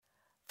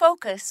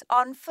focus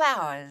on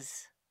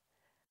flowers.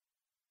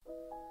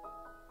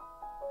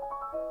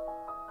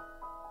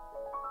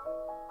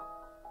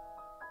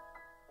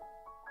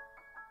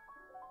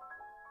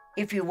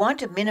 If you want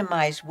to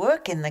minimize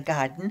work in the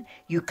garden,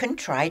 you can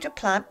try to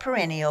plant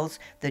perennials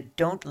that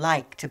don't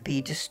like to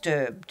be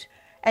disturbed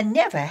and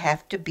never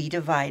have to be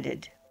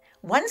divided.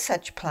 One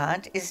such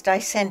plant is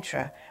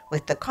Dicentra,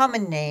 with the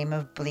common name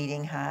of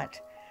bleeding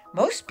heart.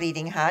 Most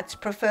bleeding hearts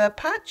prefer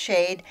part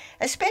shade,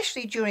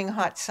 especially during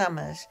hot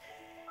summers,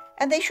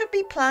 and they should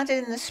be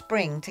planted in the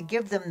spring to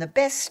give them the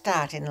best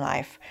start in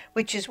life,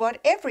 which is what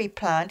every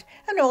plant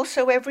and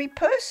also every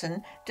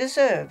person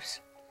deserves.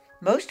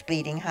 Most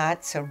bleeding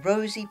hearts are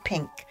rosy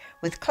pink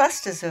with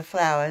clusters of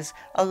flowers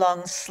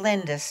along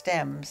slender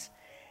stems.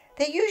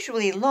 They're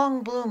usually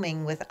long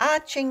blooming with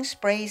arching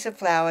sprays of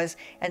flowers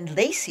and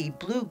lacy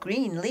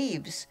blue-green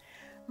leaves.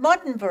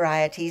 Modern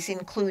varieties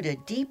include a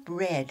deep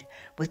red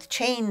with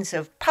chains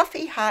of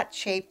puffy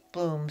heart-shaped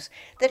blooms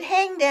that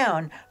hang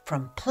down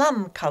from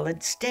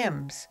plum-colored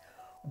stems.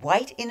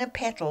 White inner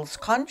petals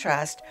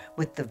contrast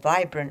with the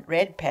vibrant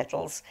red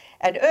petals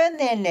and earn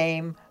their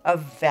name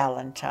of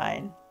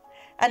Valentine.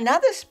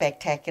 Another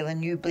spectacular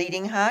new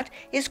bleeding heart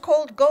is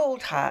called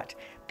Gold Heart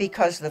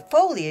because the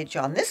foliage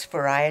on this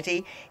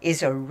variety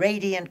is a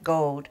radiant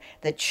gold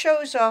that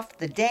shows off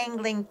the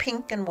dangling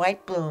pink and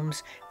white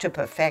blooms to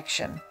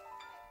perfection.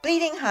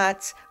 Bleeding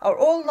hearts are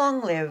all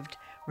long-lived,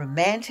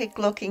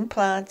 romantic-looking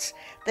plants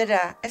that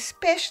are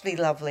especially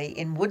lovely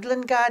in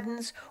woodland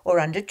gardens or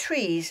under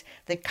trees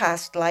that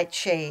cast light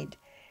shade.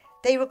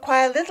 They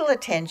require little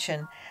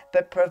attention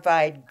but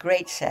provide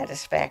great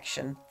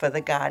satisfaction for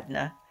the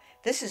gardener.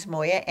 This is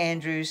Moya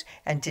Andrews,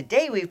 and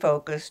today we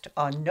focused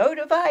on no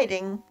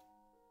dividing.